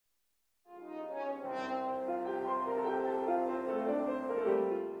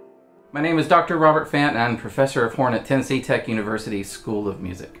My name is Dr. Robert Fant, and I'm Professor of Horn at Tennessee Tech University's School of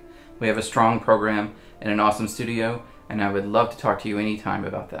Music. We have a strong program and an awesome studio, and I would love to talk to you anytime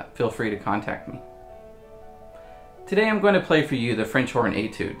about that. Feel free to contact me. Today I'm going to play for you the French horn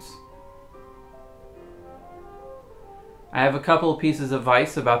Etudes. I have a couple of pieces of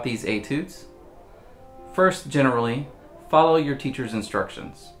advice about these Etudes. First, generally, follow your teacher's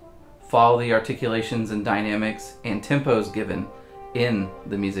instructions. Follow the articulations and dynamics and tempos given in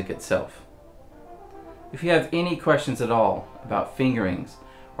the music itself. If you have any questions at all about fingerings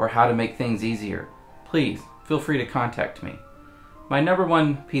or how to make things easier, please feel free to contact me. My number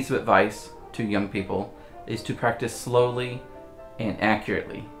one piece of advice to young people is to practice slowly and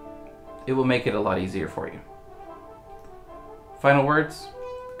accurately. It will make it a lot easier for you. Final words,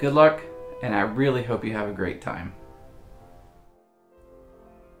 good luck, and I really hope you have a great time.